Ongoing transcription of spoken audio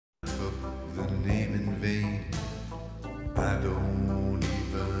I don't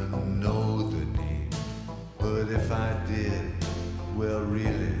even know the name, but if I did, well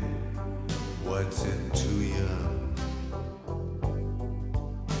really, what's it to you?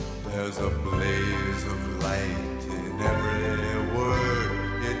 There's a blaze of light in every word.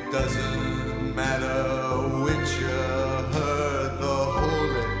 It doesn't matter which you heard, the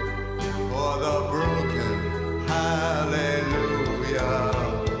holy or the broken. Hallelujah.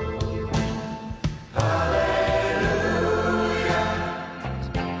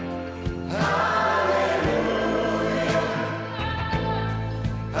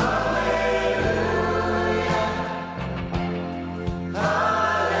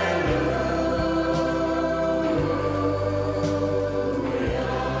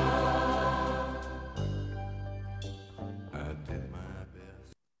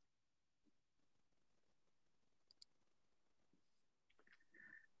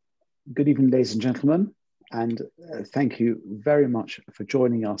 Good evening, ladies and gentlemen, and thank you very much for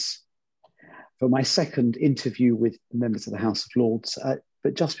joining us for my second interview with members of the House of Lords.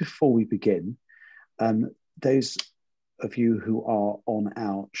 But just before we begin, those of you who are on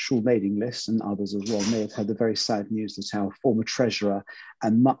our Shul mailing list and others as well may have had the very sad news that our former treasurer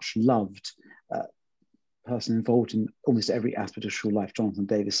and much loved person involved in almost every aspect of Shul life, Jonathan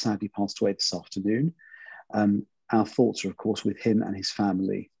Davis, sadly passed away this afternoon. Our thoughts are, of course, with him and his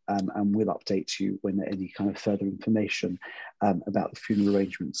family, and we'll update you when there any kind of further information about the funeral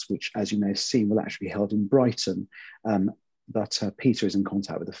arrangements, which, as you may have seen, will actually be held in Brighton. But Peter is in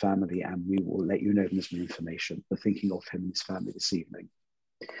contact with the family, and we will let you know when there's more information. We're thinking of him and his family this evening.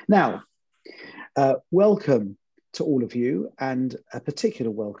 Now, welcome to all of you, and a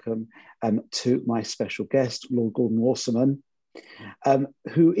particular welcome to my special guest, Lord Gordon Wasserman,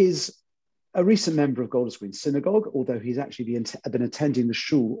 who is a recent member of Golders Green Synagogue, although he's actually been attending the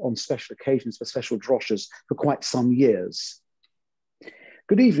shul on special occasions for special droshes for quite some years.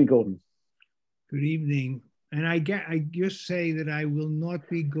 Good evening, Gordon. Good evening. And I just say that I will not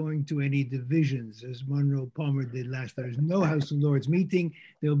be going to any divisions, as Monroe Palmer did last. There's no House of Lords meeting.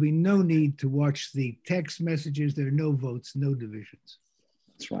 There'll be no need to watch the text messages. There are no votes, no divisions.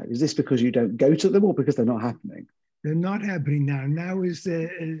 That's right. Is this because you don't go to them or because they're not happening? They're not happening now. Now is the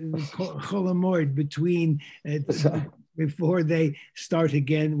Chol HaMoed between, before they start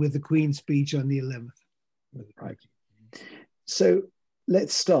again with the Queen's speech on the 11th. Right. So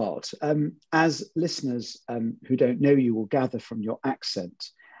let's start. As listeners who don't know you will gather from your accent,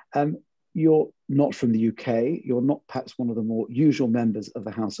 you're not from the UK. You're not perhaps one of the more usual members of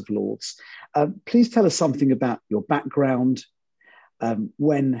the House of Lords. Please tell us something about your background,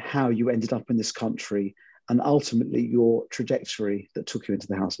 how you ended up in this country, and ultimately your trajectory that took you into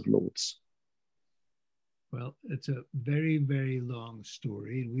the House of Lords. Well, it's a very, very long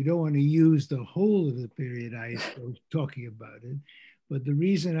story. We don't want to use the whole of the period I was talking about it. But the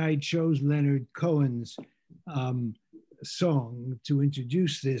reason I chose Leonard Cohen's song to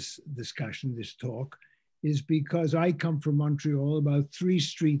introduce this discussion, this talk, is because I come from Montreal, about 3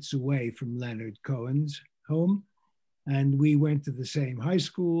 streets away from Leonard Cohen's home. And we went to the same high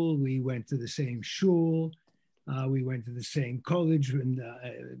school, we went to the same shul, we went to the same college in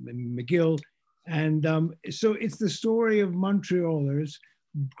McGill. And so it's the story of Montrealers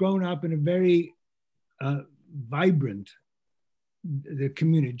grown up in a very vibrant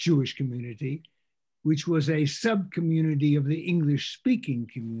Jewish community, which was a sub-community of the English-speaking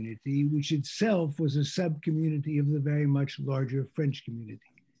community, which itself was a sub-community of the very much larger French community.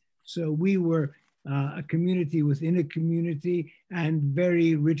 So we were a community within a community, and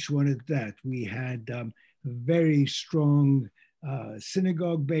very rich one at that. We had a very strong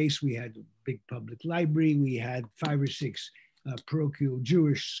synagogue base. We had a big public library. We had 5 or 6 parochial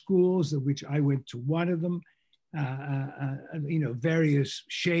Jewish schools, of which I went to one of them. Various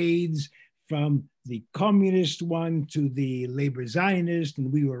shades, from the communist one to the labor Zionist,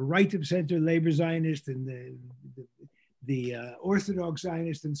 and we were right of center labor Zionist, and the Orthodox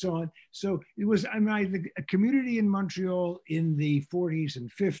Zionist, and so on. So it was, a community in Montreal in the 40s and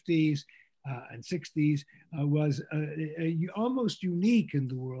 50s and 60s was almost unique in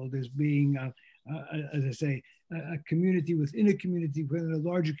the world as being, as I say, a community within a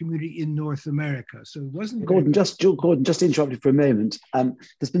larger community in North America. So it wasn't— Gordon, just interrupt you for a moment.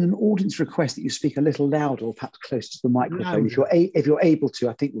 There's been an audience request that you speak a little louder, or perhaps closer to the microphone. If you're able to,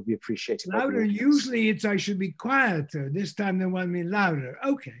 I think would be appreciated. Louder. Usually I should be quieter. This time they want me louder.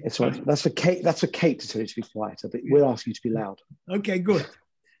 Okay. That's right. That's for Kate to tell you to be quieter, but we'll ask you to be louder. Okay, good.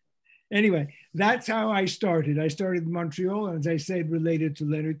 Anyway, that's how I started. I started in Montreal, and as I said, related to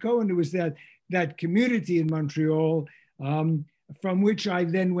Leonard Cohen. There was that community in Montreal from which I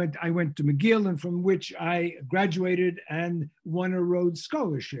then went to McGill, and from which I graduated and won a Rhodes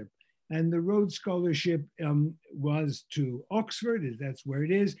Scholarship. And the Rhodes Scholarship was to Oxford, that's where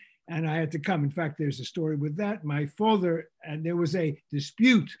it is, and I had to come. In fact, there's a story with that. My father, and there was a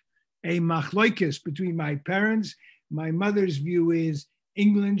dispute, a machloikis between my parents. My mother's view is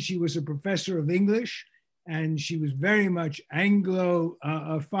England. She was a professor of English, and she was very much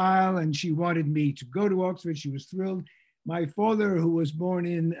Anglophile, and she wanted me to go to Oxford. She was thrilled. My father, who was born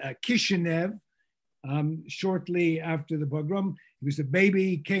in Kishinev, shortly after the pogrom, he was a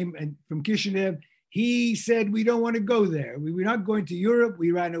baby, came from Kishinev. He said, we don't want to go there. We were not going to Europe.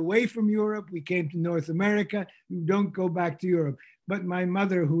 We ran away from Europe. We came to North America. We don't go back to Europe. But my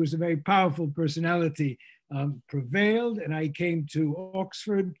mother, who was a very powerful personality, prevailed, and I came to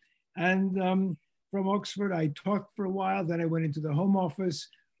Oxford. And from Oxford, I taught for a while. Then I went into the Home Office.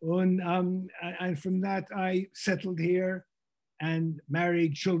 And from that, I settled here and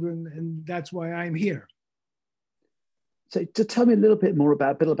married children, and that's why I'm here. So to tell me a little bit more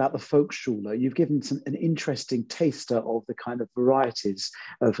about the Volksschule, you've given an interesting taster of the kind of varieties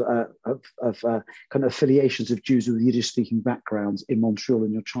of kind of affiliations of Jews with Yiddish-speaking backgrounds in Montreal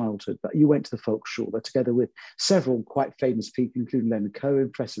in your childhood. But you went to the Volksschule together with several quite famous people, including Leonard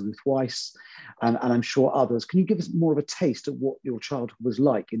Cohen, Professor Ruth Weiss, and I'm sure others. Can you give us more of a taste of what your childhood was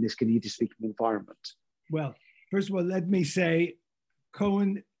like in this kind of Yiddish-speaking environment? Well, first of all, let me say,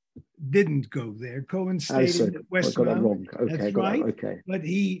 Cohen didn't go there. Cohen stayed in Westman. That's right. Okay. But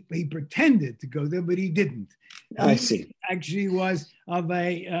he pretended to go there, but he didn't. I see. Actually was of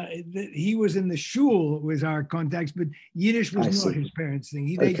he was in the shul with our contacts, but Yiddish was not his parents'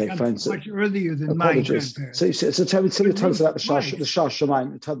 thing. They come much earlier than my grandparents. So tell us about the Shar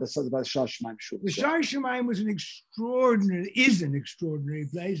Shemaim. Tell us about the Shar Shemaim shul. The Shar Shemaim was an extraordinary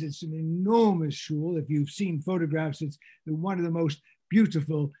place. It's an enormous shul. If you've seen photographs, it's one of the most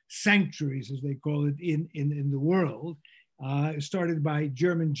beautiful sanctuaries, as they call it, in the world, started by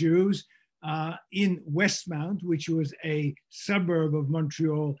German Jews in Westmount, which was a suburb of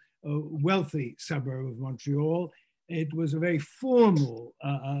Montreal, a wealthy suburb of Montreal. It was a very formal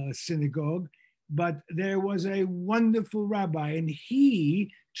synagogue, but there was a wonderful rabbi, and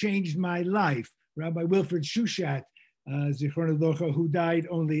he changed my life. Rabbi Wilfred Shushat, Zichrono Livracha, who died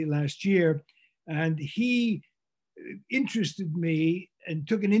only last year, and he interested me and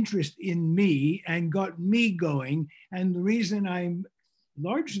took an interest in me and got me going. And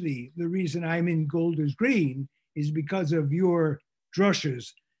largely the reason I'm in Golders Green is because of your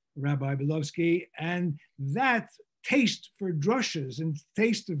drushes, Rabbi Belovski, and that taste for drushes and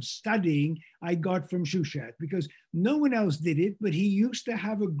taste of studying I got from Shushat, because no one else did it, but he used to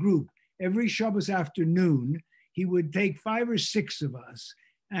have a group every Shabbos afternoon. He would take 5 or 6 of us,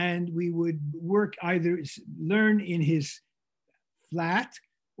 and we would learn in his flat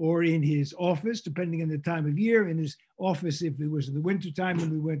or in his office, depending on the time of year. In his office, if it was in the wintertime when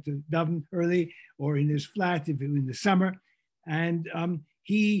we went to daven early, or in his flat if it was in the summer. And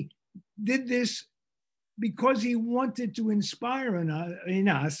he did this because he wanted to inspire in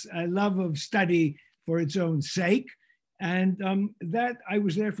us a love of study for its own sake. And that I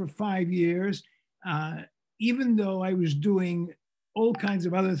was there for 5 years, even though I was doing all kinds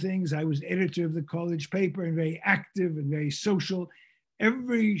of other things. I was editor of the college paper and very active and very social.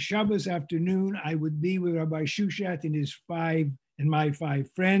 Every Shabbos afternoon, I would be with Rabbi Shushat and my 5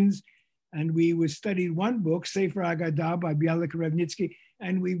 friends, and we would study one book, Sefer Agadah by Bialik Revnitsky,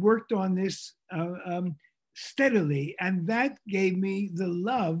 and we worked on this steadily, and that gave me the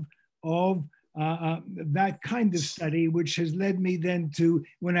love of that kind of study, which has led me then to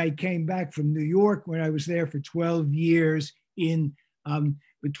when I came back from New York, where I was there for 12 years in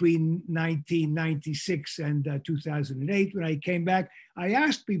between 1996 and 2008. When I came back, I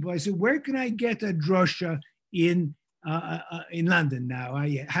asked people, I said, where can I get a drosha in London now?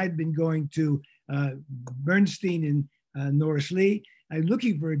 I had been going to Bernstein in Norris Lee. I'm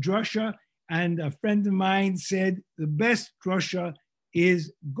looking for a drosha, and a friend of mine said, the best drosha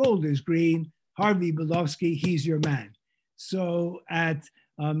is Golders Green, Harvey Belovski, he's your man. So at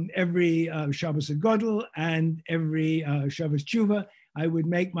every Shabbos Gadol and every Shabbos Tshuva, I would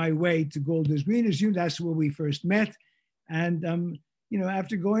make my way to Golders Green. As you, that's where we first met. And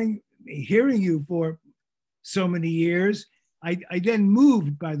after hearing you for so many years, I then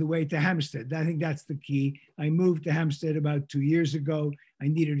moved, by the way, to Hampstead. I think that's the key. I moved to Hampstead about 2 years ago. I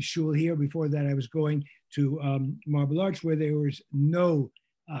needed a shul here. Before that, I was going to Marble Arch, where there was no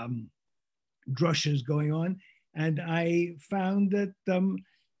drushes going on. And I found that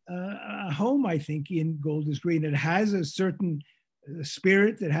a home, I think, in Golders Green. It has a certain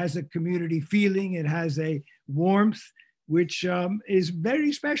spirit. It has a community feeling. It has a warmth. which is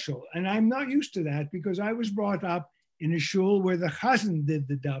very special. And I'm not used to that because I was brought up in a shul where the chazan did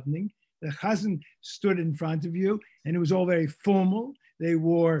the davening. The chazan stood in front of you, and it was all very formal. They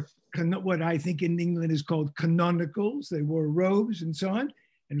wore what I think in England is called canonicals. They wore robes and so on. And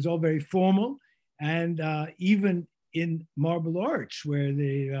it was all very formal. And even in Marble Arch, where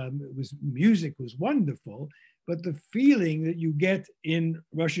music was wonderful, but the feeling that you get in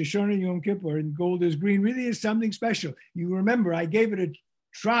Rosh Hashanah, Yom Kippur, and Golders Green really is something special. You remember, I gave it a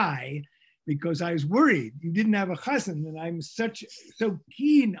try because I was worried you didn't have a chazan, and I'm so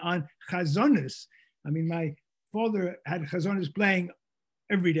keen on chazonis. I mean, my father had chazonis playing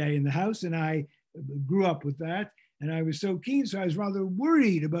every day in the house, and I grew up with that. And I was so keen, so I was rather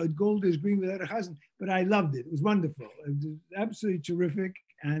worried about Golders Green without a chazan, but I loved it. It was wonderful. It was absolutely terrific,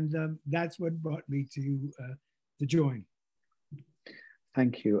 and that's what brought me to join.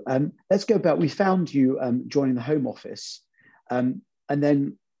 Thank you. Let's go back. We found you joining the Home Office, and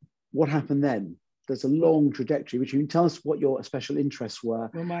then what happened then? There's a long trajectory, which you can tell us what your special interests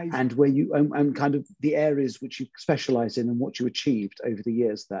were, and where you and kind of the areas which you specialised in and what you achieved over the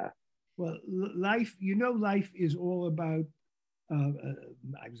years there. Well, life is all about,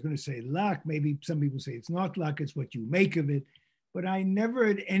 I was going to say luck. Maybe some people say it's not luck, it's what you make of it. But I never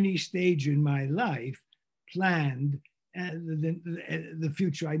at any stage in my life planned the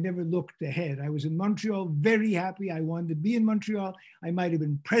future. I never looked ahead. I was in Montreal, very happy. I wanted to be in Montreal. I might have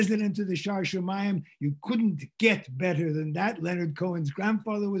been president of the Shar Shamayim. You couldn't get better than that. Leonard Cohen's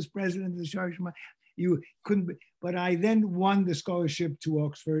grandfather was president of the Shar Shamayim. You couldn't be, but I then won the scholarship to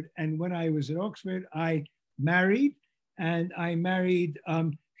Oxford. And when I was at Oxford, I married, and I married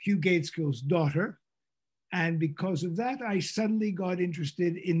Hugh Gaitskell's daughter. And because of that, I suddenly got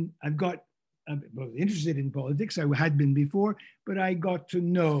interested in, interested in politics. I had been before, but I got to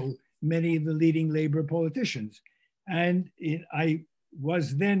know many of the leading labor politicians. And I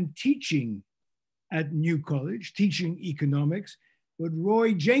was then teaching at New College, teaching economics. But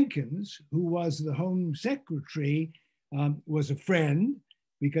Roy Jenkins, who was the Home Secretary, was a friend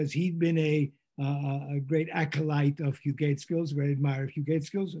because he'd been a great acolyte of Hugh Gaitskell's, a great admirer of Hugh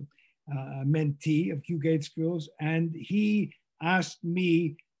Gaitskell's, a mentee of Hugh Gaitskell's, and he asked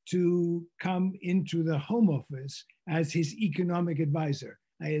me to come into the Home Office as his economic advisor.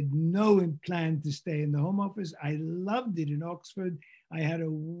 I had no plan to stay in the Home Office. I loved it in Oxford. I had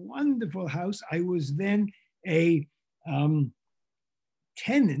a wonderful house. I was then a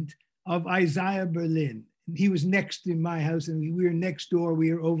tenant of Isaiah Berlin. He was next to my house, and we were next door.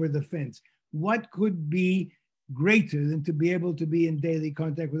 We were over the fence. What could be greater than to be able to be in daily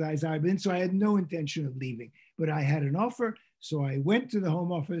contact with Isaiah Berlin? So I had no intention of leaving, but I had an offer. So I went to the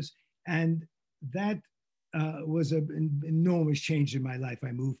Home Office, and that was an enormous change in my life.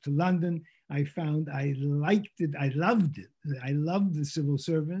 I moved to London. I found I liked it. I loved it. I loved the civil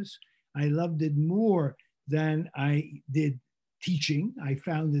service. I loved it more than I did teaching. I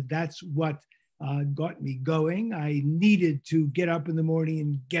found that that's what got me going. I needed to get up in the morning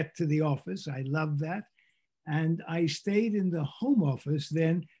and get to the office. I loved that. And I stayed in the Home Office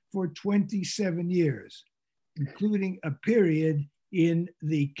then for 27 years, including a period in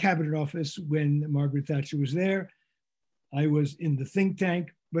the Cabinet Office when Margaret Thatcher was there. I was in the think tank,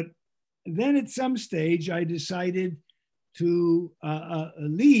 but then at some stage I decided to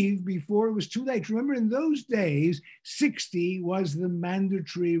leave before it was too late. Remember, in those days, 60 was the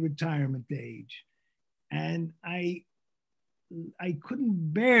mandatory retirement age. And I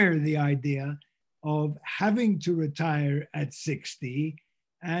couldn't bear the idea of having to retire at 60.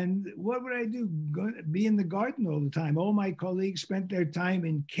 And what would I do? Be in the garden all the time. All my colleagues spent their time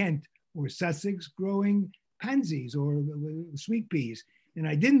in Kent or Sussex growing pansies or sweet peas. And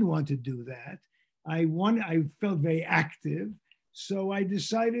I didn't want to do that. I felt very active. So I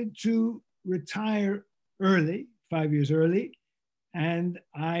decided to retire early, 5 years early. And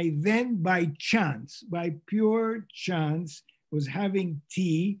I then, by chance, by pure chance, was having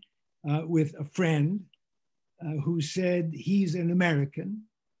tea with a friend who said he's an American.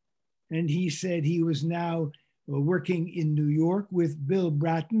 And he said he was now working in New York with Bill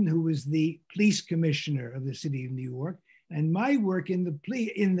Bratton, who was the police commissioner of the city of New York. And my work in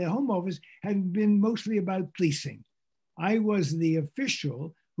the Home Office had been mostly about policing. I was the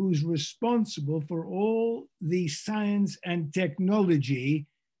official who's responsible for all the science and technology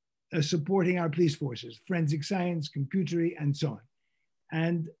supporting our police forces, forensic science, computery, and so on.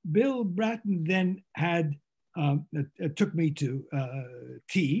 And Bill Bratton then took me to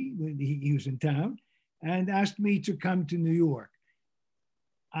tea when he was in town and asked me to come to New York.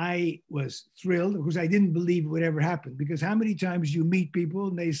 I was thrilled because I didn't believe it would ever happen, because how many times you meet people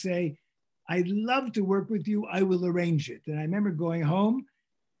and they say, I'd love to work with you. I will arrange it. And I remember going home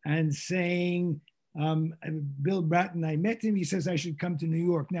and saying, Bill Bratton, I met him. He says I should come to New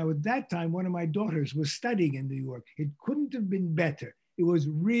York. Now, at that time, one of my daughters was studying in New York. It couldn't have been better. It was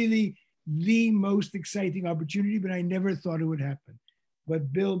really the most exciting opportunity, but I never thought it would happen.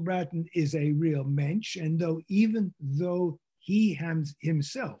 But Bill Bratton is a real mensch. And even though he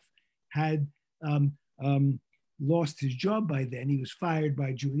himself had lost his job by then, he was fired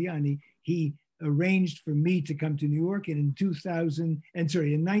by Giuliani, he arranged for me to come to New York. And in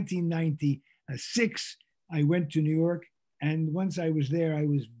 1996, I went to New York. And once I was there, I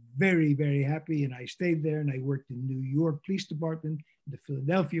was very, very happy. And I stayed there and I worked in New York Police Department, the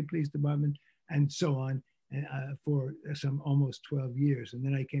Philadelphia Police Department, and so on for some almost 12 years. And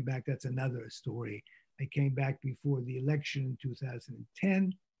then I came back. That's another story. I came back before the election in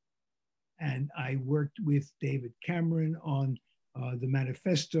 2010. And I worked with David Cameron on the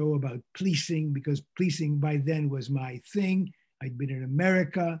manifesto about policing, because policing by then was my thing. I'd been in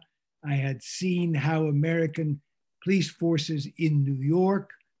America. I had seen how American police forces in New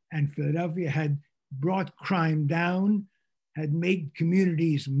York and Philadelphia had brought crime down, had made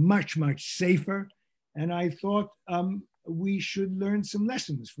communities much, much safer. And I thought we should learn some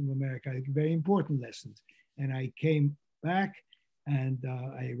lessons from America, very important lessons. And I came back and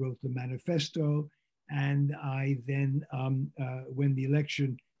I wrote the manifesto. And I then, when the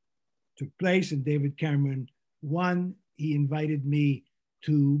election took place and David Cameron won, he invited me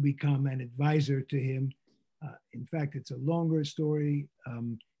to become an advisor to him. In fact, it's a longer story.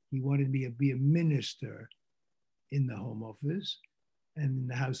 He wanted me to be a minister in the Home Office and in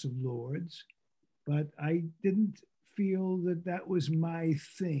the House of Lords, but I didn't feel that that was my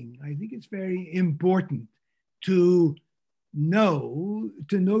thing. I think it's very important to know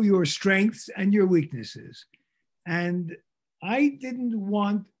your strengths and your weaknesses. And I didn't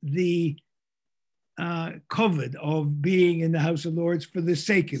want the covet of being in the House of Lords for the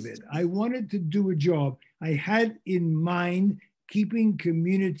sake of it. I wanted to do a job. I had in mind keeping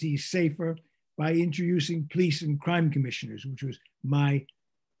communities safer by introducing police and crime commissioners, which was my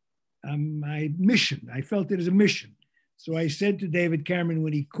mission. I felt it as a mission. So I said to David Cameron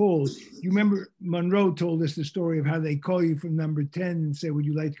when he called, you remember Monroe told us the story of how they call you from number 10 and say, would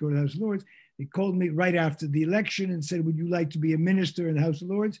you like to go to the House of Lords? They called me right after the election and said, would you like to be a minister in the House of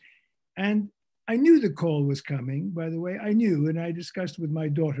Lords? And I knew the call was coming, by the way, I knew, and I discussed with my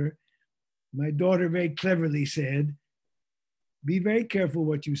daughter. My daughter very cleverly said, be very careful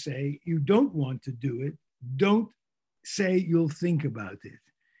what you say. You don't want to do it. Don't say you'll think about it,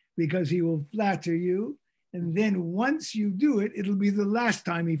 because he will flatter you. And then once you do it, it'll be the last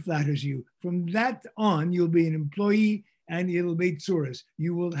time he flatters you. From that on, you'll be an employee and it'll be tsuris.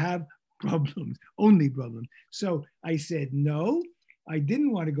 You will have problems, only problems. So I said, no, I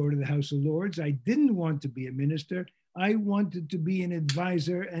didn't want to go to the House of Lords. I didn't want to be a minister. I wanted to be an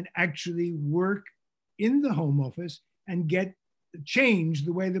advisor and actually work in the Home Office and change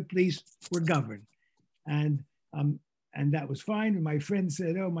the way the police were governed. And that was fine. And my friend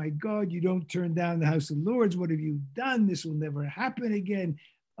said, oh my God, you don't turn down the House of Lords. What have you done? This will never happen again.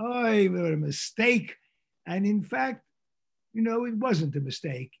 Oh, what a mistake. And in fact, it wasn't a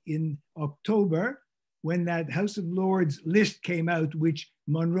mistake. In October, when that House of Lords list came out, which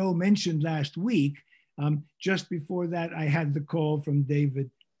Monroe mentioned last week, just before that, I had the call from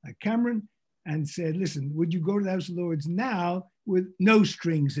David Cameron and said, listen, would you go to the House of Lords now with no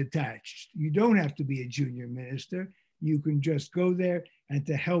strings attached? You don't have to be a junior minister. You can just go there and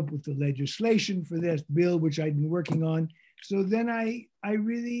to help with the legislation for this bill, which I'd been working on. So then I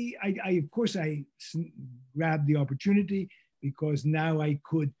of course, I grabbed the opportunity because now I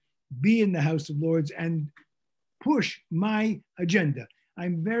could be in the House of Lords and push my agenda.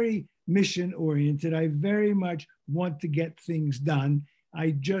 I'm very mission oriented. I very much want to get things done.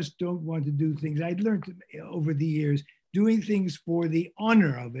 I just don't want to do things. I'd learned over the years, doing things for the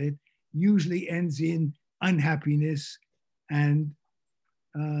honor of it usually ends in unhappiness and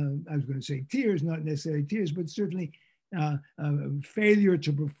I was going to say tears, not necessarily tears, but certainly failure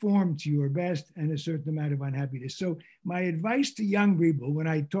to perform to your best and a certain amount of unhappiness. So my advice to young people when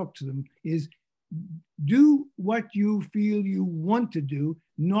I talk to them is do what you feel you want to do,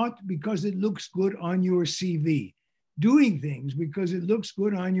 not because it looks good on your CV. Doing things because it looks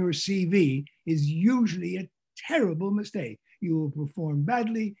good on your CV is usually a terrible mistake. You will perform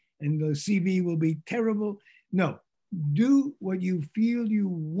badly and the CV will be terrible. No, do what you feel you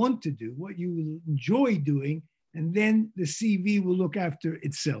want to do, what you enjoy doing, and then the CV will look after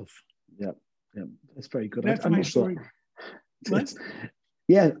itself. Yeah, that's very good. That's my story.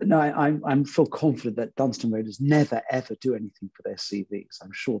 Yeah, no, I'm full confident that Dunstan Raiders never ever do anything for their CVs.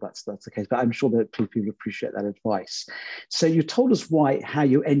 I'm sure that's the case, but I'm sure that people appreciate that advice. So you told us how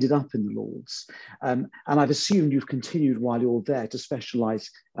you ended up in the Lords, and I've assumed you've continued while you're there to specialise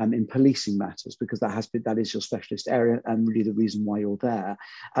in policing matters, because that is your specialist area and really the reason why you're there.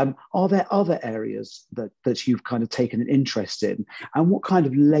 Are there other areas that you've kind of taken an interest in, and what kind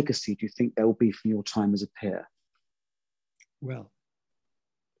of legacy do you think there will be from your time as a peer? Well,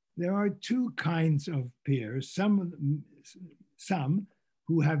 there are two kinds of peers, some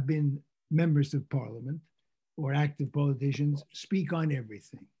who have been members of parliament or active politicians, speak on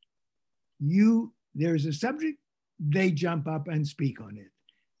everything. There's a subject, they jump up and speak on it.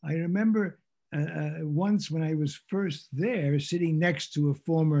 I remember once when I was first there, sitting next to a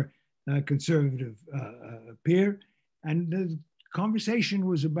former conservative peer, and the conversation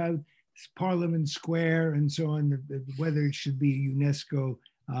was about Parliament Square and so on, whether it should be a UNESCO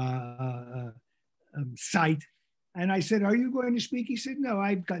site. And I said, "Are you going to speak?" He said, "No,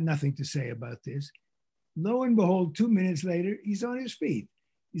 I've got nothing to say about this." Lo and behold, 2 minutes later, he's on his feet.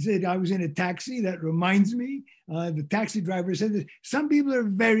 He said, "I was in a taxi. That reminds me." The taxi driver said this. Some people are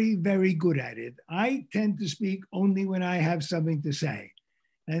very, very good at it. I tend to speak only when I have something to say,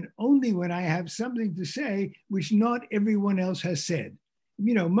 and only when I have something to say which not everyone else has said.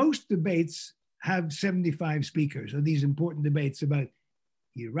 You know, most debates have 75 speakers, or these important debates about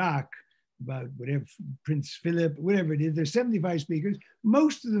Iraq, about whatever, Prince Philip, whatever it is. There's 75 speakers.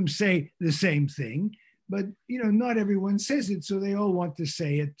 Most of them say the same thing, but not everyone says it, so they all want to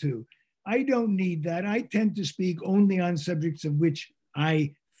say it too. I don't need that. I tend to speak only on subjects of which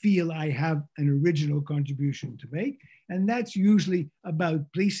I feel I have an original contribution to make, and that's usually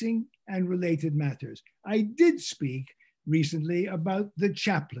about policing and related matters. I did speak recently about the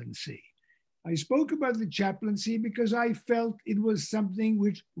chaplaincy. I spoke about the chaplaincy because I felt it was something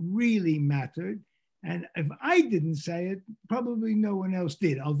which really mattered. And if I didn't say it, probably no one else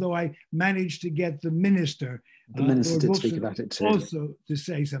did, although I managed to get the minister did speak about it too. Also to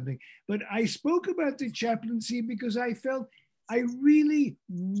say something. But I spoke about the chaplaincy because I felt I really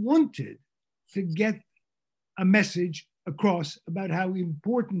wanted to get a message across about how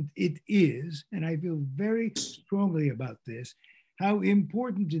important it is, and I feel very strongly about this, how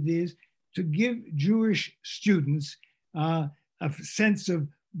important it is to give Jewish students a sense of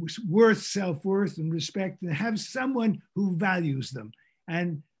worth, self-worth, and respect, and have someone who values them.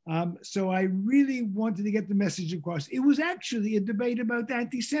 And so I really wanted to get the message across. It was actually a debate about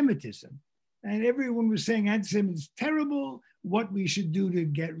anti-Semitism. And everyone was saying anti-Semitism is terrible, what we should do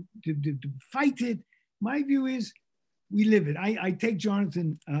to fight it. My view is we live it. I take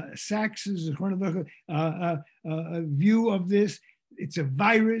Jonathan Sachs's view of this. It's a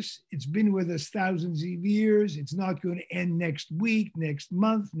virus. It's been with us thousands of years. It's not going to end next week, next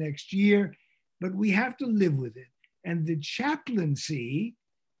month, next year, but we have to live with it. And the chaplaincy,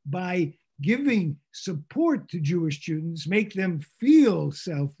 by giving support to Jewish students, make them feel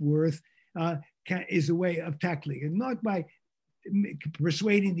self-worth, is a way of tackling it, not by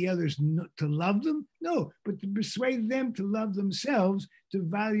persuading the others to love them, no, but to persuade them to love themselves, to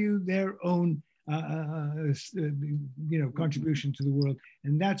value their own contribution to the world.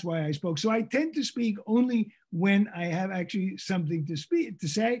 And that's why I spoke. So I tend to speak only when I have actually something to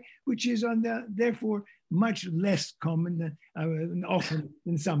say, which is therefore much less common than often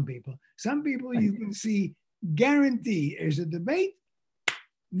than some people. Some people you can see guarantee there's a debate,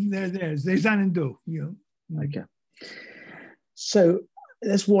 there's an and do. Okay. So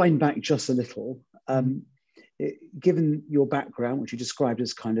let's wind back just a little. Given your background, which you described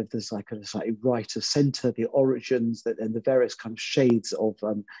as kind of this like a slightly right of centre, the origins and the various kind of shades of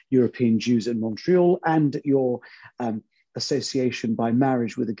European Jews in Montreal, and your association by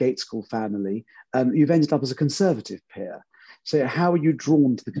marriage with the Gateschall family, you've ended up as a Conservative peer. So how are you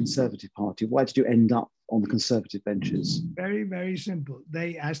drawn to the Conservative Party? Why did you end up on the Conservative benches? Very, very simple.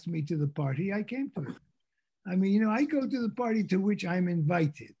 They asked me to the party, I came to it. I mean, I go to the party to which I'm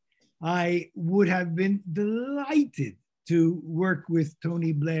invited. I would have been delighted to work with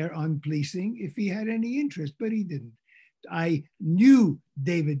Tony Blair on policing if he had any interest, but he didn't. I knew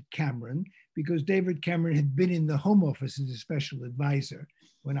David Cameron because David Cameron had been in the Home Office as a special advisor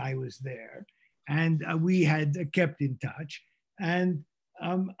when I was there, and we had kept in touch. And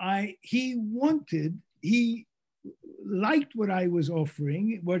he liked what I was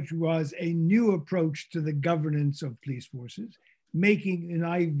offering, which was a new approach to the governance of police forces, making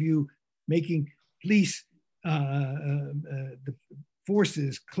police the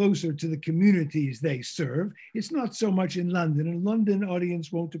forces closer to the communities they serve. It's not so much in London, and London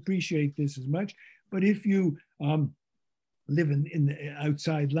audience won't appreciate this as much, but if you live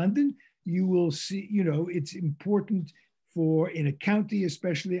outside London, you will see, it's important in a county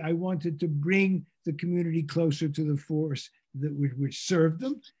especially, I wanted to bring the community closer to the force which served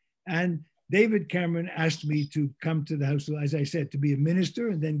them. And David Cameron asked me to come to the House of, as I said, to be a minister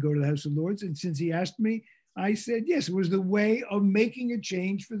and then go to the House of Lords. And since he asked me, I said, yes, it was the way of making a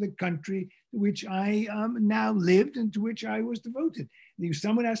change for the country to which I now lived and to which I was devoted. And if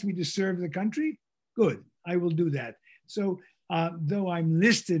someone asked me to serve the country, good, I will do that. So though I'm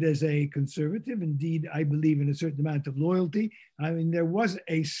listed as a conservative, indeed, I believe in a certain amount of loyalty. I mean, there was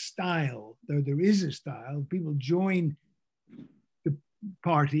a style, there is a style. People join the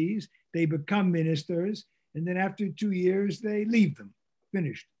parties, they become ministers, and then after 2 years, they leave them,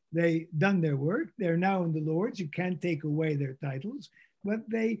 finished. They done their work. They're now in the Lords. You can't take away their titles, but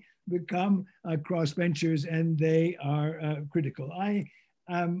they become crossbenchers and they are critical. I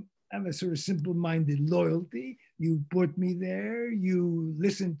have a sort of simple-minded loyalty. You put me there, you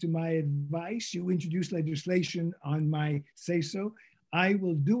listen to my advice, you introduce legislation on my say-so. I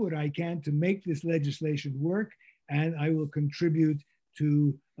will do what I can to make this legislation work, and I will contribute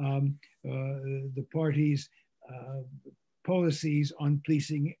to the party's policies on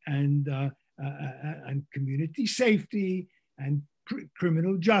policing and community safety and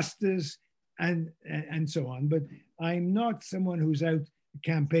criminal justice and so on. But I'm not someone who's out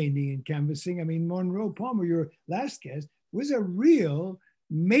campaigning and canvassing. I mean, Monroe Palmer, your last guest, was a real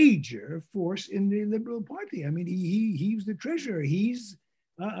major force in the Liberal Party. I mean, he was the treasurer. He's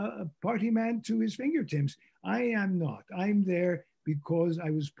a party man to his fingertips. I am not. I'm there because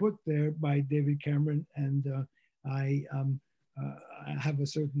I was put there by David Cameron, and I have a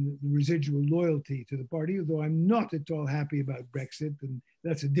certain residual loyalty to the party, although I'm not at all happy about Brexit, and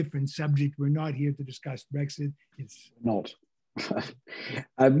that's a different subject. We're not here to discuss Brexit. It's not.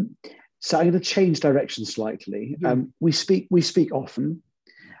 So I'm going to change direction slightly. We speak often,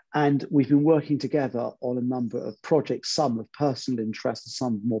 and we've been working together on a number of projects, some of personal interest and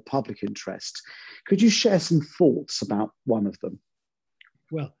some more public interest. Could you share some thoughts about one of them?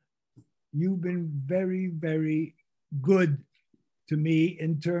 Well, you've been very, very good to me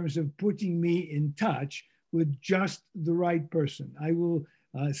in terms of putting me in touch with just the right person. I will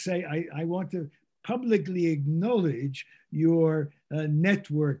say I want to publicly acknowledge your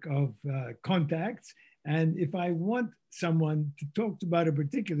network of contacts. And if I want someone to talk about a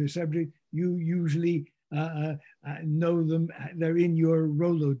particular subject, you usually know them. They're in your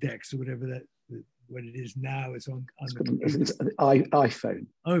Rolodex or whatever what it is now. It's on it's iPhone.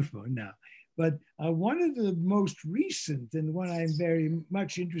 iPhone now. But one of the most recent, and one I'm very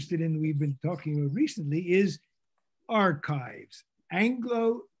much interested in, we've been talking about recently, is archives,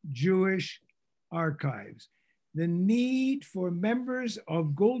 Anglo-Jewish archives. The need for members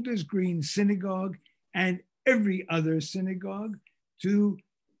of Golders Green Synagogue and every other synagogue to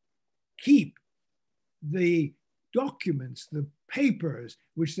keep the documents, the papers,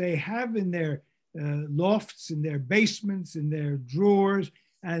 which they have in their lofts, in their basements, in their drawers,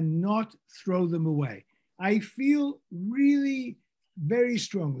 and not throw them away. I feel really very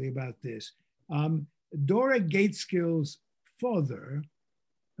strongly about this. Dora Gateskill's father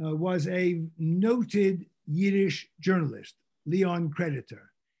was a noted Yiddish journalist, Leon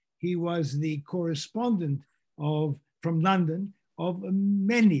Creditor. He was the correspondent from London of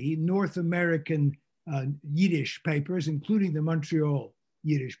many North American Yiddish papers, including the Montreal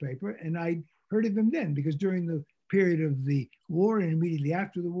Yiddish paper. And I heard of him then because during the period of the war and immediately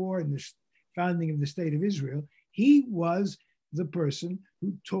after the war and the founding of the State of Israel, he was the person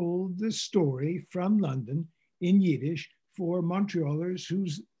who told the story from London in Yiddish for Montrealers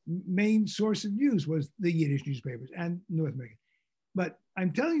whose main source of news was the Yiddish newspapers and North American. But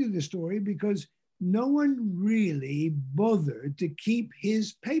I'm telling you this story because no one really bothered to keep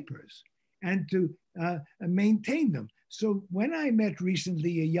his papers and to maintain them. So when I met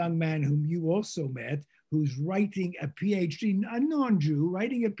recently a young man whom you also met, who's writing a PhD, a non-Jew,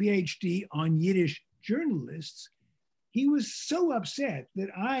 writing a PhD on Yiddish journalists, he was so upset that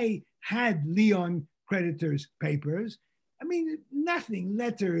I had Leon Creditor's papers. I mean, nothing,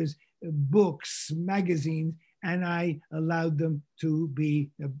 letters, books, magazines, and I allowed them to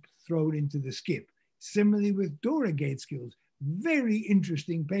be thrown into the skip. Similarly with Dora Gateskill's very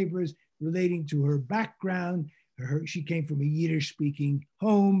interesting papers relating to her background. She came from a Yiddish-speaking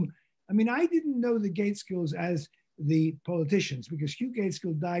home. I mean, I didn't know the Gateskills as the politicians because Hugh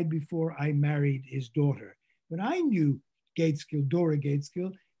Gateskill died before I married his daughter. But I knew Gateskill, Dora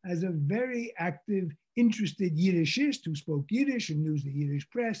Gateskill, as a very active, interested Yiddishist who spoke Yiddish and knew the Yiddish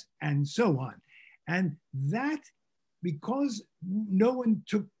press and so on. And that, because no one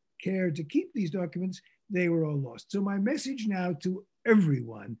took care to keep these documents, they were all lost. So my message now to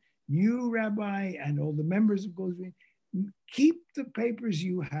everyone, you, Rabbi, and all the members of Golders Green, keep the papers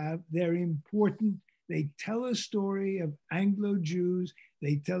you have. They're important. They tell a story of Anglo-Jews.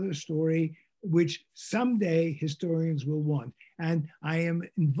 They tell a story which someday historians will want. And I am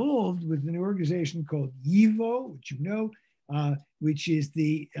involved with an organization called YIVO, which you know, which is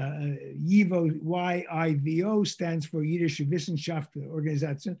the YIVO, Y-I-V-O, stands for Yiddish Wissenschaft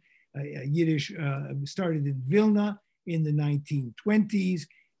Organisation. Yiddish started in Vilna in the 1920s.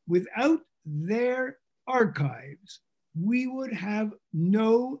 Without their archives, we would have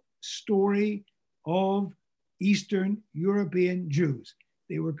no story of Eastern European Jews.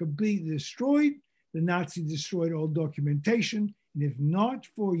 They were completely destroyed. The Nazis destroyed all documentation. And if not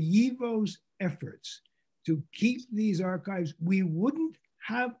for YIVO's efforts to keep these archives, we wouldn't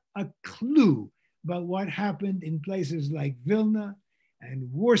have a clue about what happened in places like Vilna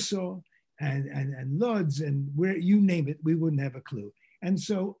and Warsaw and Lodz and where you name it, we wouldn't have a clue. And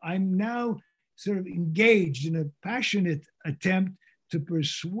so I'm now sort of engaged in a passionate attempt to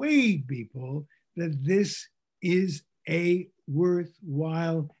persuade people that this is a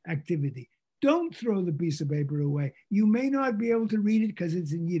worthwhile activity. Don't throw the piece of paper away. You may not be able to read it because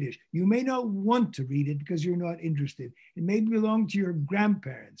it's in Yiddish. You may not want to read it because you're not interested. It may belong to your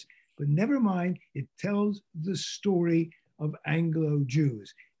grandparents, but never mind, it tells the story of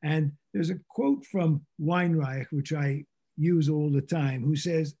Anglo-Jews. And there's a quote from Weinreich, which I use all the time, who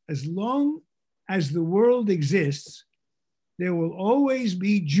says, as long as the world exists, there will always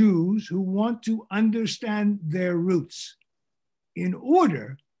be Jews who want to understand their roots in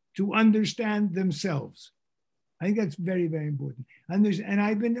order to understand themselves. I think that's very, very important. And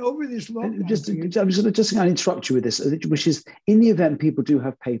I've been over this long time. I'm just going to interrupt you with this, which is, in the event people do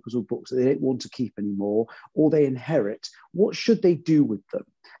have papers or books that they don't want to keep anymore, or they inherit, what should they do with them?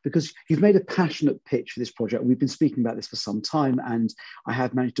 Because you've made a passionate pitch for this project. We've been speaking about this for some time, and I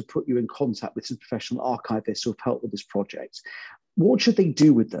have managed to put you in contact with some professional archivists who have helped with this project. What should they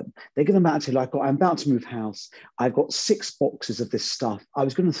do with them? They get them out and say, like, I'm about to move house. I've got 6 boxes of this stuff. I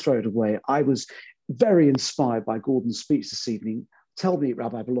was going to throw it away. I was very inspired by Gordon's speech this evening. Tell me,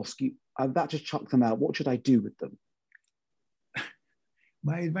 Rabbi Belovski, I'm about to chuck them out. What should I do with them?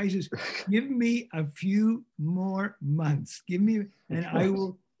 My advice is give me a few more months. Give me, and I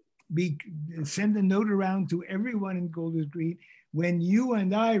will send a note around to everyone in Golders Green. When you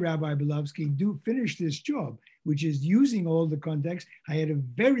and I, Rabbi Belovski, do finish this job, which is using all the context, I had a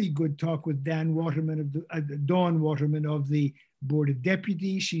very good talk with Dawn Waterman of the Board of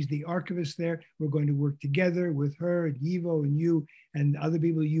Deputies. She's the archivist there. We're going to work together with her and YIVO and you and other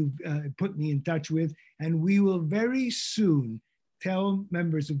people you've put me in touch with. And we will very soon tell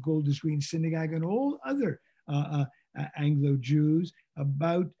members of Golders Green Synagogue and all other Anglo-Jews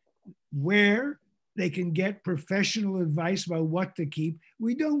about where they can get professional advice about what to keep.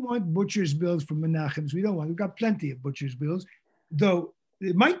 We don't want butcher's bills from Menachem's. We've got plenty of butcher's bills, though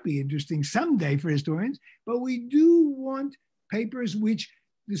it might be interesting someday for historians, but we do want papers which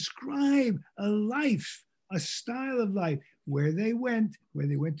describe a life, a style of life, where they went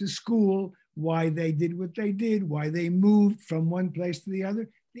to school, why they did what they did, why they moved from one place to the other.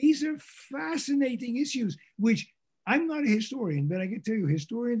 These are fascinating issues, which I'm not a historian, but I can tell you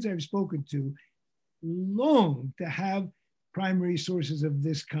historians I've spoken to long to have primary sources of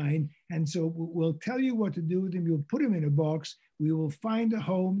this kind. And so we'll tell you what to do with them. You'll put them in a box. We will find a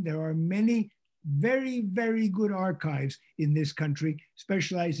home. There are many very, very good archives in this country,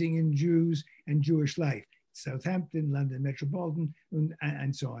 specializing in Jews and Jewish life. Southampton, London Metropolitan,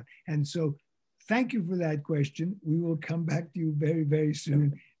 and so on. And so thank you for that question. We will come back to you very, very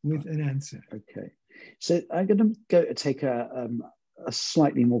soon with an answer. Okay. So I'm going to take a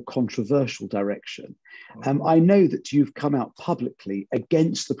slightly more controversial direction. I know that you've come out publicly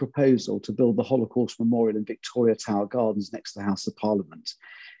against the proposal to build the Holocaust Memorial in Victoria Tower Gardens next to the House of Parliament.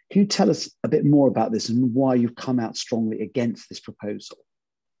 Can you tell us a bit more about this and why you've come out strongly against this proposal?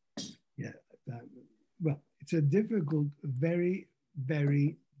 Yeah, well, it's a difficult, very,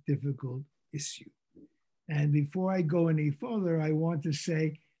 very difficult issue. And before I go any further, I want to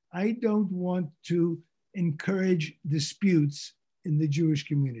say, I don't want to encourage disputes in the Jewish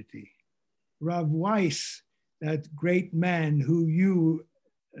community. Rav Weiss, that great man who you,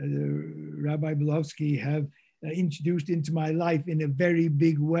 Rabbi Belovski, have introduced into my life in a very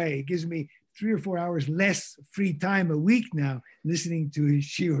big way. It gives me 3 or 4 hours less free time a week now listening to his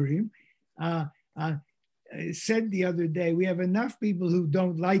shiurim. Said the other day, we have enough people who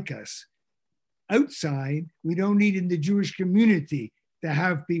don't like us outside. We don't need in the Jewish community to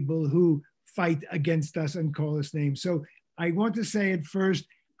have people who fight against us and call us names. So I want to say at first,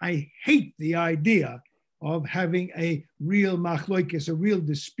 I hate the idea of having a real machloikis, a real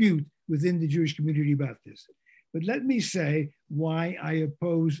dispute within the Jewish community about this. But let me say why I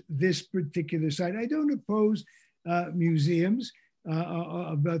oppose this particular site. I don't oppose museums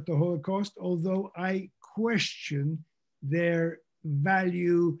about the Holocaust, although I question their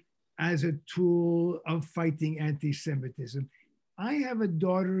value as a tool of fighting anti-Semitism. I have a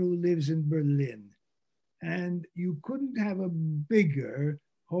daughter who lives in Berlin, and you couldn't have a bigger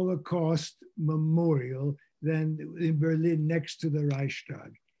Holocaust memorial than in Berlin next to the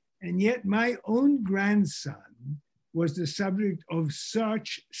Reichstag. And yet my own grandson was the subject of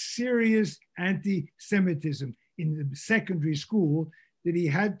such serious anti-Semitism in the secondary school that he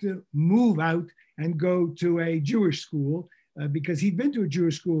had to move out and go to a Jewish school because he'd been to a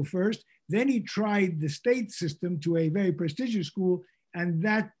Jewish school first. Then he tried the state system to a very prestigious school, and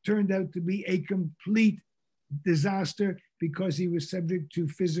that turned out to be a complete disaster because he was subject to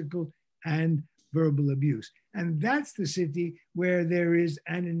physical and verbal abuse. And that's the city where there is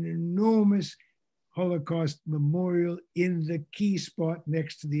an enormous Holocaust memorial in the key spot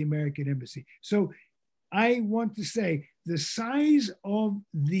next to the American embassy. So I want to say the size of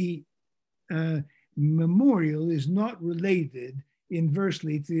the memorial is not related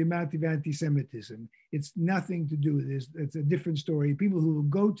inversely to the amount of anti-Semitism. It's nothing to do with this. It's a different story. People who will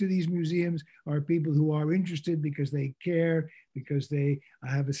go to these museums are people who are interested because they care, because they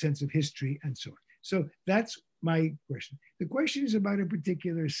have a sense of history and so on. So that's my question. The question is about a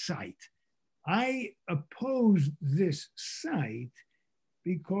particular site. I oppose this site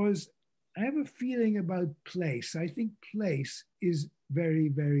because I have a feeling about place. I think place is very,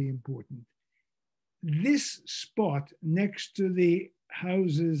 very important. This spot next to the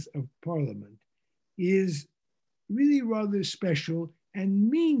Houses of Parliament is really rather special and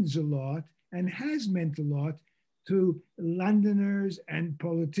means a lot and has meant a lot to Londoners and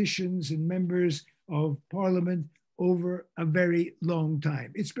politicians and members of Parliament over a very long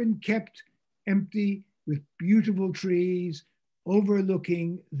time. It's been kept empty with beautiful trees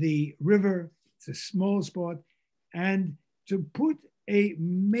overlooking the river. It's a small spot. And to put a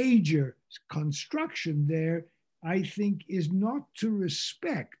major construction there, I think, is not to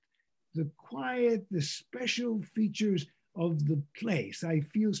respect the quiet, the special features of the place. I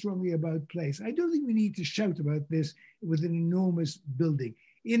feel strongly about place. I don't think we need to shout about this with an enormous building.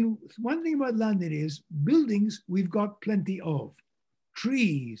 One thing about London is buildings we've got plenty of.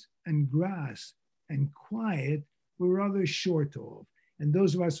 Trees and grass and quiet we're rather short of. And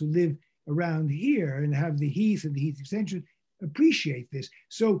those of us who live around here and have the heath and the heath extension appreciate this.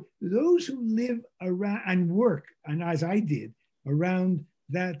 So those who live around and work, and as I did, around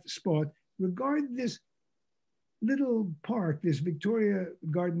that spot, regard this little park, this Victoria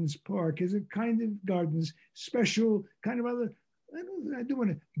Gardens Park, as a kind of gardens, special, kind of other, I don't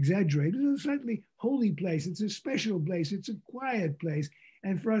want to exaggerate, it's a slightly holy place. It's a special place. It's a quiet place.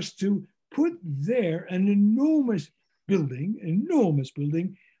 And for us to put there an enormous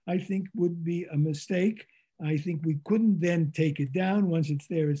building, I think would be a mistake. I think we couldn't then take it down. Once it's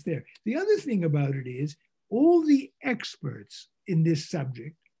there, it's there. The other thing about it is all the experts in this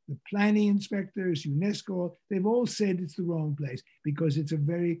subject, the planning inspectors, UNESCO, they've all said it's the wrong place because it's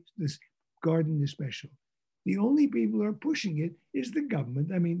this garden is special. The only people who are pushing it is the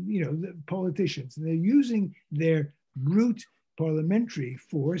government. I mean, the politicians. And they're using their brute parliamentary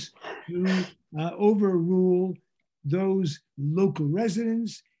force to overrule those local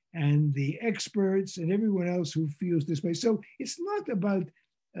residents and the experts and everyone else who feels this way. So it's not about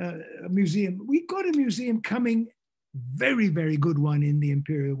a museum. We've got a museum coming, very, very good one in the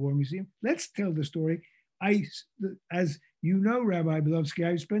Imperial War Museum. Let's tell the story. As you know, Rabbi Belovski,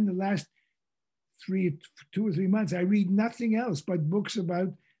 I've spent the last 2 or 3 months, I read nothing else but books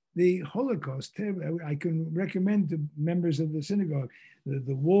about the Holocaust. I can recommend to members of the synagogue,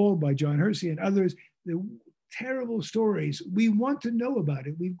 The Wall by John Hersey and others, the terrible stories. We want to know about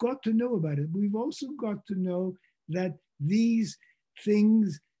it. We've got to know about it. We've also got to know that these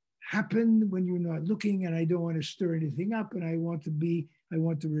things happen when you're not looking, and I don't want to stir anything up, and I want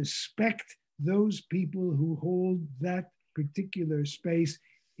to respect those people who hold that particular space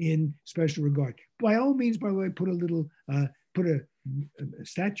in special regard. By all means, by the way, put a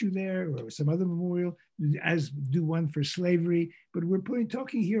statue there or some other memorial, as do one for slavery. But we're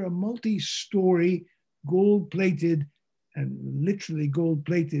talking here a multi-story, gold-plated, and literally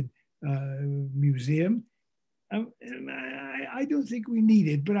gold-plated museum. I don't think we need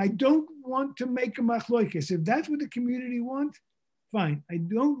it, but I don't want to make a machloikis. If that's what the community wants, fine. I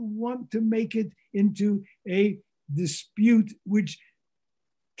don't want to make it into a dispute which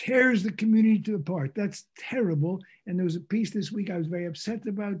tears the community apart. That's terrible. And there was a piece this week I was very upset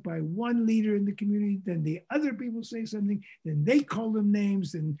about by one leader in the community. Then the other people say something, then they call them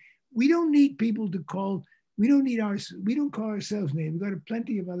names. And we don't need people to call, we don't call ourselves names. We've got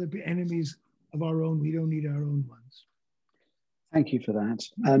plenty of other enemies of our own. We don't need our own ones. Thank you for that.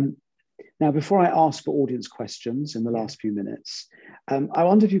 Now, before I ask for audience questions in the last few minutes, I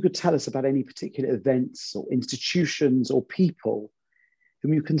wonder if you could tell us about any particular events or institutions or people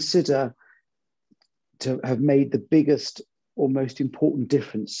whom you consider to have made the biggest or most important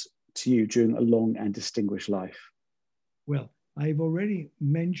difference to you during a long and distinguished life. Well, I've already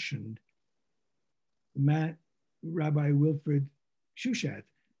mentioned Rabbi Wilfred Shushat,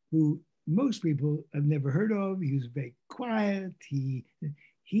 who most people have never heard of. He was very quiet.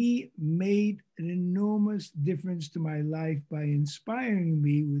 He made an enormous difference to my life by inspiring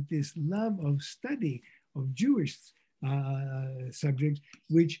me with this love of study of Jewish subjects,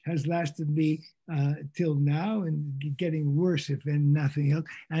 which has lasted me till now and getting worse if nothing else.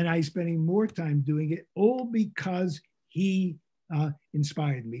 And I'm spending more time doing it, all because he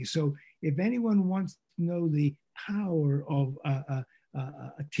inspired me. So if anyone wants to know the power of a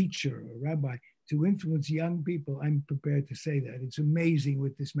teacher, a rabbi, to influence young people, I'm prepared to say that. It's amazing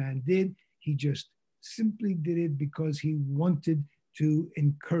what this man did. He just simply did it because he wanted to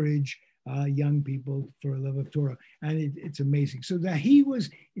encourage young people for a love of Torah. And it's amazing. So that he was,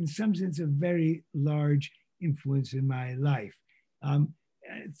 in some sense, a very large influence in my life.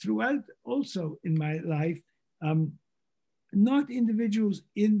 Throughout also in my life, not individuals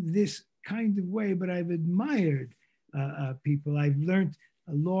in this kind of way, but I've admired people. I've learned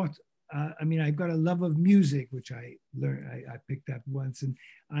a lot. I mean, I've got a love of music, which I learned, I picked up once, and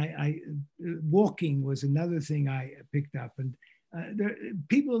walking was another thing I picked up. And there,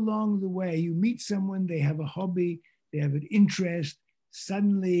 people along the way, you meet someone, they have a hobby, they have an interest,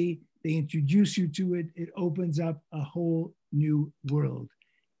 suddenly they introduce you to it, it opens up a whole new world.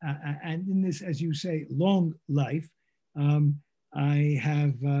 And in this, as you say, long life, I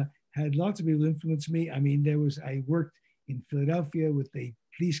have had lots of people influence me. I mean, I worked in Philadelphia with a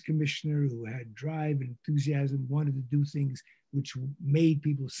police commissioner who had drive and enthusiasm, wanted to do things which made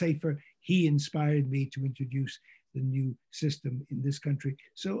people safer. He inspired me to introduce the new system in this country.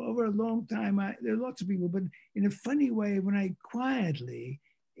 So over a long time, there are lots of people, but in a funny way, when I quietly,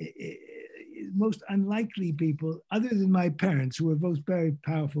 most unlikely people, other than my parents, who were both very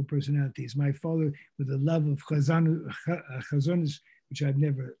powerful personalities. My father with a love of chazonis, which I've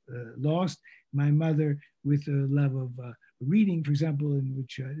never lost. My mother with a love of reading, for example, in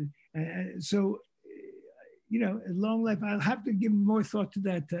which, so, you know, a long life, I'll have to give more thought to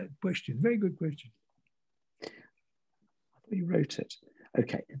that question. Very good question. I thought you wrote it.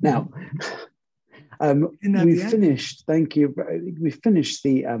 Okay, now, we finished, thank you. We finished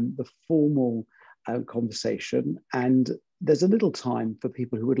the formal conversation, and there's a little time for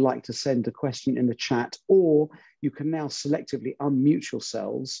people who would like to send a question in the chat, or you can now selectively unmute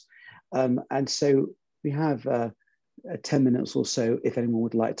yourselves. And so we have 10 minutes or so if anyone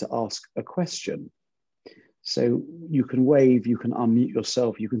would like to ask a question. So you can wave, you can unmute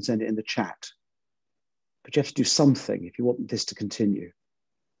yourself, you can send it in the chat. But you have to do something if you want this to continue.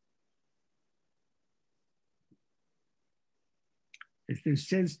 There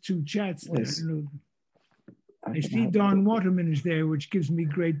says two chats there. Yes. I see Don Waterman is there, which gives me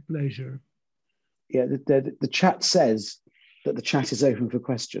great pleasure. Yeah, the chat says that the chat is open for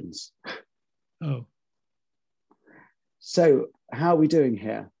questions. Oh. So how are we doing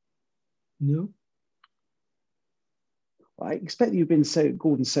here? No. I expect you've been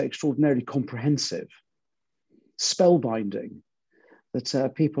Gordon, so extraordinarily comprehensive, spellbinding,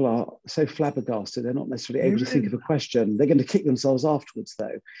 that people are so flabbergasted, they're not necessarily able to think of a question. They're going to kick themselves afterwards,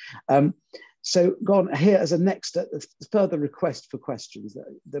 though. So go on, here as a next further request for questions.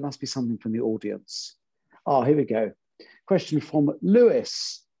 There must be something from the audience. Oh, here we go. Question from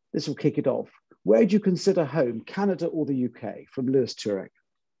Lewis. This will kick it off. Where do you consider home, Canada or the UK? From Lewis Turek.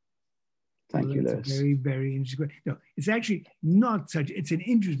 Thank you, Lewis. Very, very interesting question. No, it's actually not such, it's an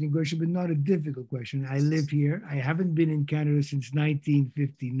interesting question, but not a difficult question. I live here. I haven't been in Canada since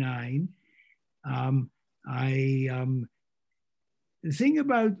 1959. The thing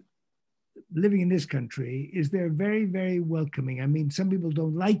about living in this country is they're very, very welcoming. I mean, some people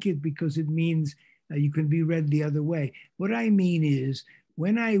don't like it because it means you can be read the other way. What I mean is,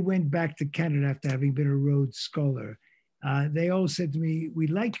 when I went back to Canada after having been a Rhodes Scholar, they all said to me, we'd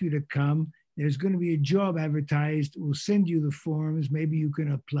like you to come. There's going to be a job advertised. We'll send you the forms. Maybe you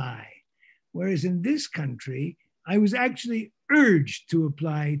can apply. Whereas in this country, I was actually urged to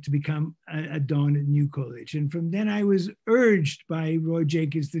apply to become a Don at New College. And from then I was urged by Roy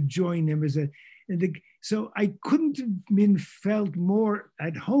Jacobs to join him as so I couldn't have been felt more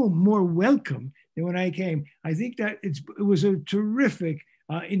at home, more welcome than when I came. I think that it was a terrific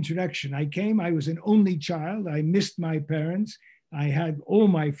introduction. I came, I was an only child. I missed my parents. I had all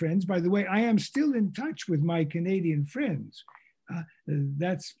my friends. By the way, I am still in touch with my Canadian friends.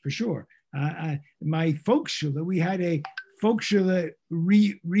 That's for sure. My Volksschule, we had a Volksschule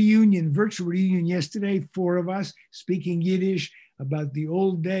reunion, virtual reunion yesterday, 4 of us speaking Yiddish about the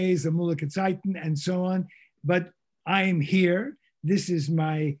old days, the Mulike Zeiten, and so on. But I am here. This is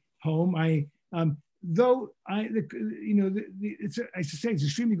my home. It's an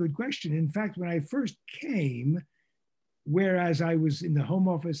extremely good question. In fact, when I first came, whereas I was in the Home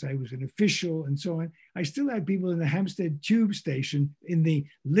Office, I was an official and so on, I still had people in the Hampstead Tube Station in the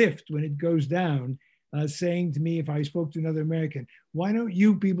lift when it goes down saying to me, if I spoke to another American, why don't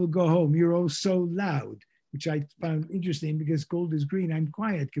you people go home? You're all so loud, which I found interesting because Golders Green, I'm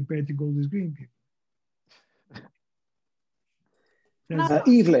quiet compared to Golders Green people.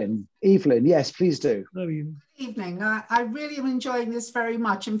 Evelyn, yes, please do. Hello, Evelyn. Good evening. I really am enjoying this very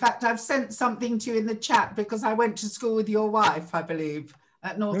much. In fact, I've sent something to you in the chat because I went to school with your wife, I believe,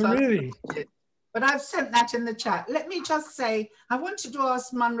 at North Oh, really? But I've sent that in the chat. Let me just say, I wanted to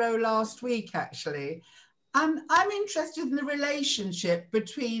ask Munro last week, actually. I'm interested in the relationship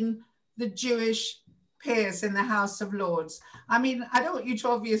between the Jewish peers in the House of Lords. I mean, I don't want you to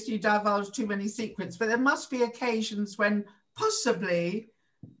obviously divulge too many secrets, but there must be occasions when possibly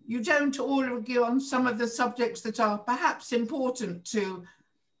you don't all agree on some of the subjects that are perhaps important to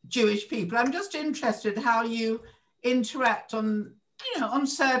Jewish people. I'm just interested how you interact on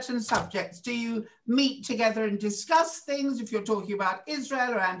certain subjects. Do you meet together and discuss things if you're talking about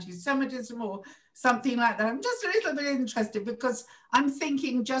Israel or anti-Semitism or something like that? I'm just a little bit interested because I'm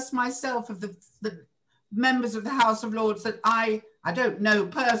thinking just myself of the members of the House of Lords that I don't know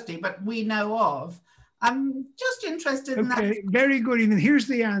personally, but we know of. I'm just interested in that. Okay, very good. And here's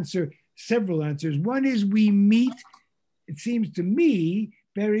the answer, several answers. One is we meet, it seems to me,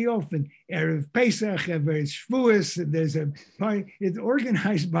 very often. Erev Pesach, Erev Shavuos, there's a party. It's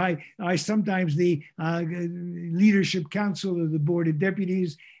organized by sometimes the leadership council of the Board of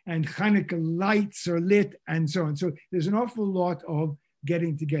Deputies, and Hanukkah lights are lit and so on. So there's an awful lot of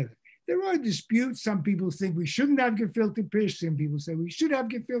getting together. There are disputes. Some people think we shouldn't have gefilte fish. Some people say we should have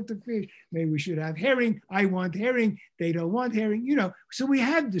gefilte fish. Maybe we should have herring. I want herring. They don't want herring. So we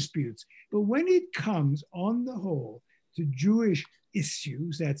have disputes. But when it comes, on the whole, to Jewish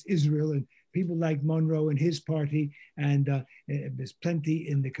issues, that's Israel and people like Monroe and his party, and there's plenty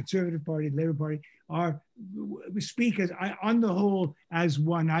in the Conservative Party, Labour Party, we speak as on the whole as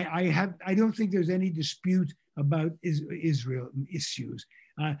one. I don't think there's any dispute about Israel issues.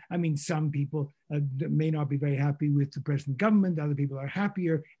 I mean, some people may not be very happy with the present government, other people are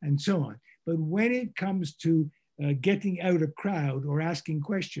happier, and so on. But when it comes to getting out a crowd or asking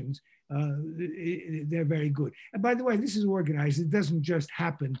questions, they're very good. And by the way, this is organized. It doesn't just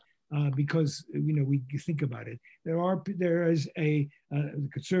happen because we think about it. The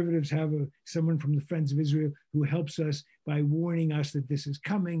conservatives have someone from the Friends of Israel who helps us by warning us that this is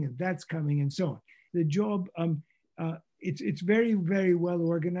coming and that's coming and so on. The job, it's very, very well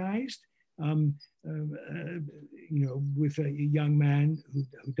organized. With a young man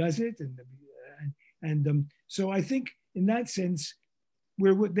who does it, and so I think in that sense,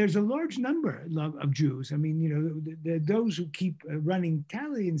 there's a large number of Jews. I mean, those who keep running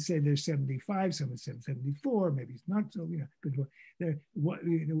tally and say there's 75, some say 74, maybe it's not so, but they're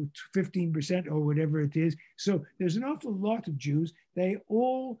 15% or whatever it is. So there's an awful lot of Jews. They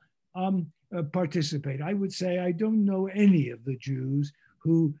all participate. I would say I don't know any of the Jews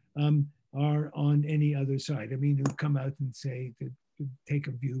who are on any other side. I mean, who come out and say to take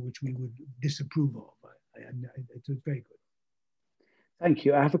a view which we would disapprove of. It's very good. Thank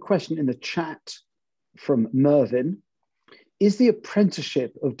you. I have a question in the chat from Mervyn. Is the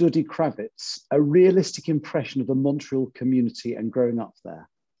apprenticeship of Dudi Kravitz a realistic impression of the Montreal community and growing up there?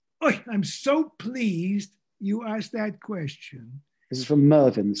 Oh, I'm so pleased you asked that question. This is from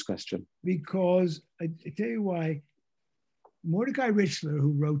Mervyn's question. Because I tell you why, Mordecai Richler,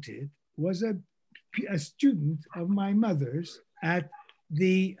 who wrote it, was a student of my mother's at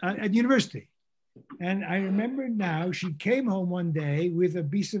university. And I remember now, she came home one day with an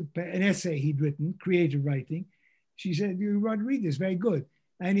essay he'd written, creative writing. She said, you ought to read this, very good.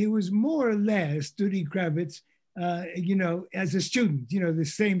 And it was more or less Dudi Kravitz, as a student, the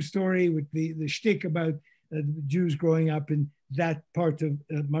same story with the shtick about Jews growing up in that part of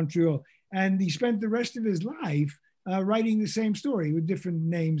Montreal. And he spent the rest of his life writing the same story with different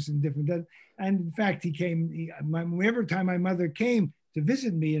names and different. And in fact, every time my mother came to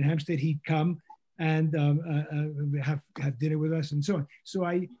visit me in Hampstead, he'd come and have dinner with us and so on. So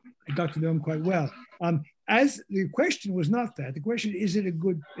I got to know him quite well. As the question was not that, the question, is it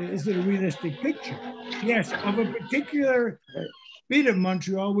a realistic picture? Yes, of a particular bit of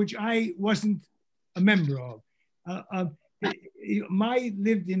Montreal, which I wasn't a member of. I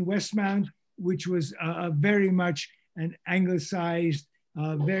lived in Westmount, which was very much an anglicized,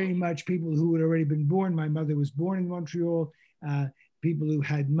 very much people who had already been born. My mother was born in Montreal, people who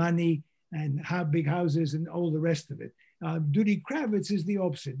had money and big houses and all the rest of it. Duty Kravitz is the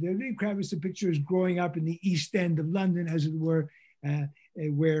opposite. Duty Kravitz, the picture is growing up in the East End of London, as it were,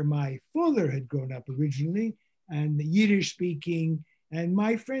 where my father had grown up originally, and the Yiddish speaking. And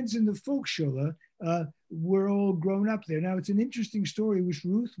my friends in the Volksschule were all grown up there. Now, it's an interesting story, which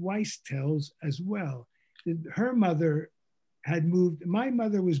Ruth Weiss tells as well. Her mother had moved. My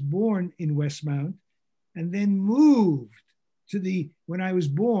mother was born in Westmount and then moved when I was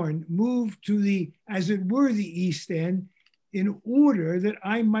born, moved to as it were, the East End, in order that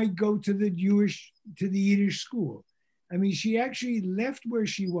I might go to the Yiddish school. I mean, she actually left where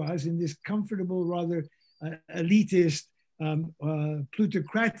she was in this comfortable, rather elitist,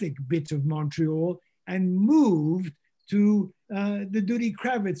 plutocratic bit of Montreal and moved to the Duty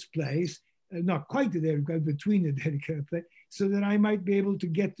Kravitz place, not quite there, between the Duty Kravitz place, so that I might be able to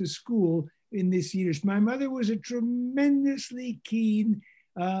get to school in this Yiddish. My mother was a tremendously keen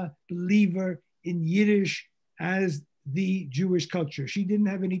believer in Yiddish as the Jewish culture. She didn't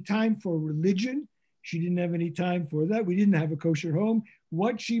have any time for religion. She didn't have any time for that. We didn't have a kosher home.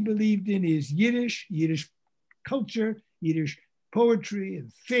 What she believed in is Yiddish culture, Yiddish poetry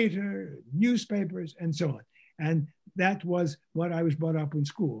and theater, newspapers, and so on. And that was what I was brought up in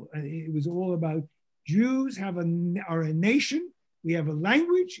school. It was all about Jews are a nation. We have a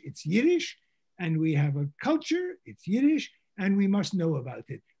language, it's Yiddish, and we have a culture, it's Yiddish, and we must know about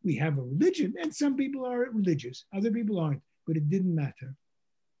it. We have a religion, and some people are religious, other people aren't, but it didn't matter.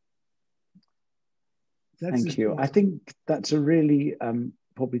 Thank you. I think that's a really,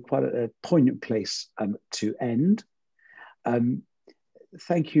 probably quite a poignant place to end.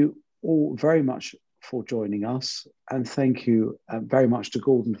 Thank you all very much for joining us, and thank you very much to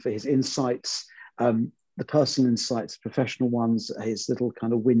Gordon for his insights, the personal insights, professional ones, his little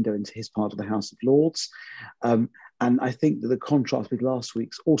kind of window into his part of the House of Lords. And I think that the contrast with last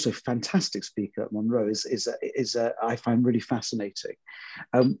week's also fantastic speaker at Monroe is I find really fascinating,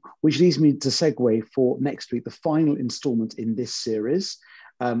 which leads me to segue for next week, the final instalment in this series,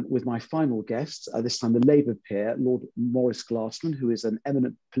 with my final guest, this time the Labour peer, Lord Maurice Glassman, who is an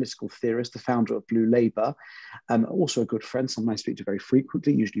eminent political theorist, the founder of Blue Labour, also a good friend, someone I speak to very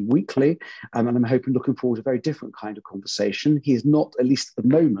frequently, usually weekly, and I'm looking forward to a very different kind of conversation. He is not, at least at the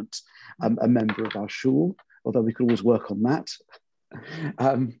moment, a member of our shul, although we could always work on that.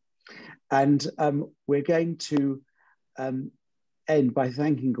 We're going to end by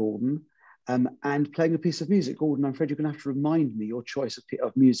thanking Gordon and playing a piece of music. Gordon, I'm afraid you're going to have to remind me your choice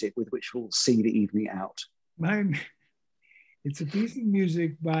of music with which we'll sing the evening out. It's a piece of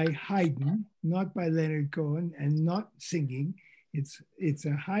music by Haydn, not by Leonard Cohen, and not singing. It's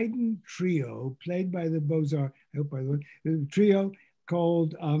a Haydn trio played by the Beaux-Arts, I hope by the trio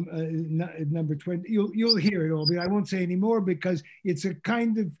called number 20. You'll hear it all, but I won't say any more because it's a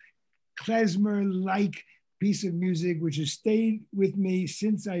kind of klezmer-like piece of music which has stayed with me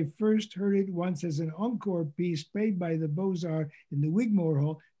since I first heard it once as an encore piece played by the Beaux-Arts in the Wigmore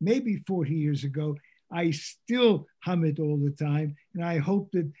Hall, maybe 40 years ago. I still hum it all the time, and I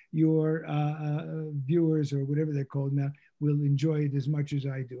hope that your viewers, or whatever they're called now, will enjoy it as much as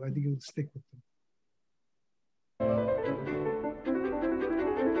I do. I think it'll stick with them.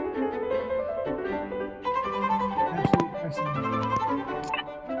 Absolutely fascinating.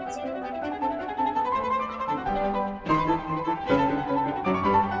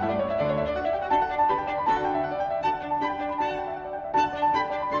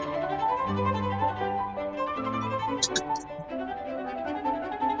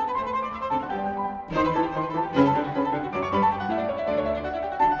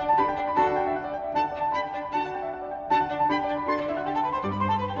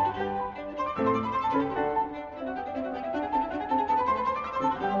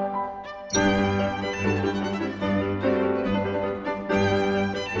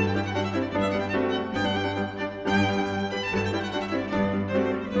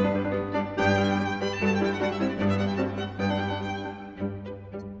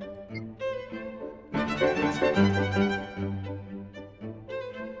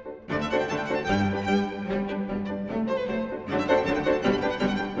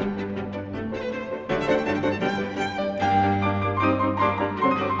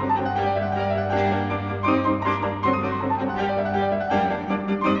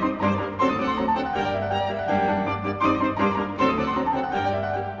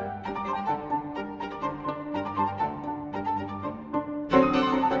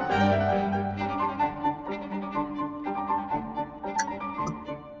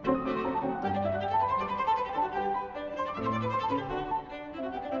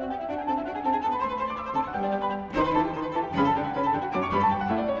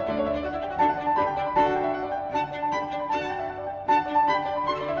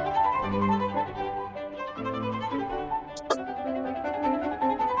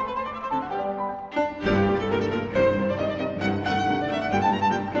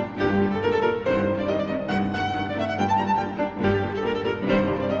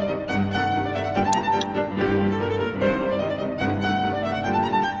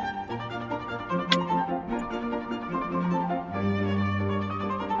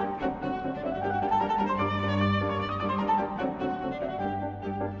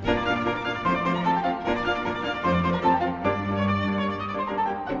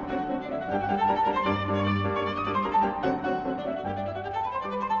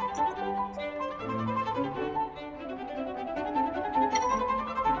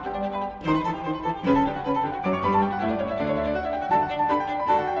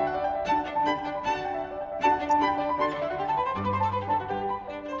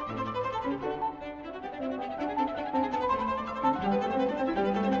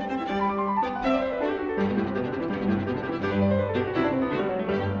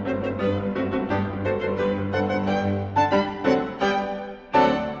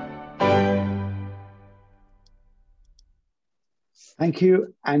 Thank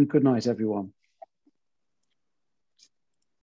you and good night, everyone.